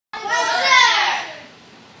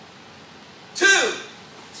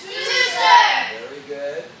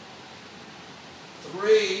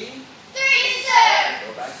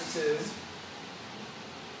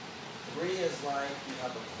like you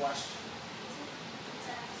have a question.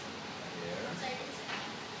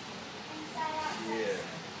 Here.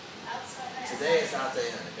 Today it's out the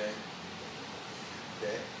end, okay?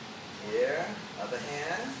 Okay. Here, other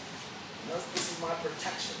hand. Notice this is my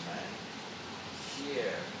protection, right?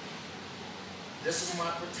 Here. This is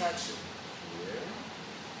my protection. Here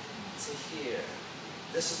to here.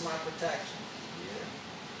 This is my protection. Here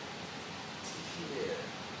to here.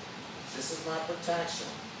 This is my protection.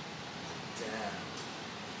 Down.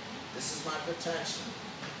 This is my protection.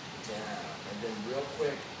 Down. And then real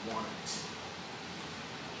quick, 1, 2.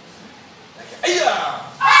 Okay. Yeah!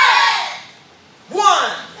 1!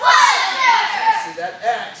 See that?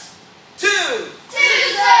 X. 2! Okay.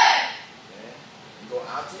 You go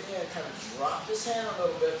out to end, kind of drop this hand a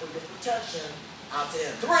little bit for your protection. Out to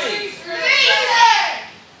end. 3!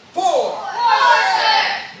 4!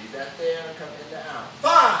 Leave that there and come in and out.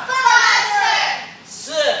 5!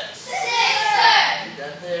 6! Leave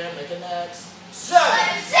that there, make an X. 7!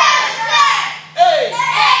 8!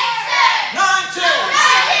 9, 10!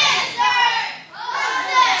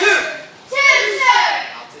 2!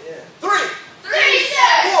 Out to end. 3!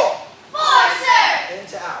 4!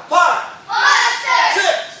 Into out. 5!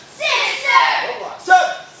 6!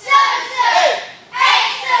 7! 8!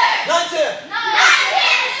 9, 10!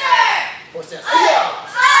 4 stands.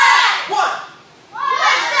 1!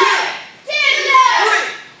 2! 3!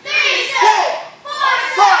 4!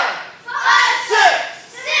 5! 6!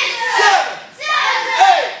 7!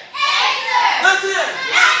 8! 9, 10!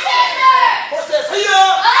 4 stands. 1!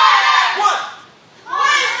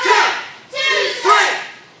 2! 3!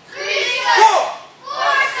 4!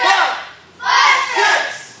 5! 6!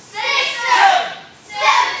 7!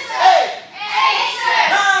 8!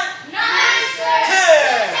 9! 10!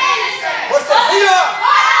 4 stands.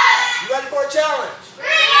 You ready for a challenge?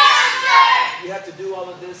 You have to do all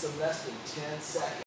of this in less than 10 seconds.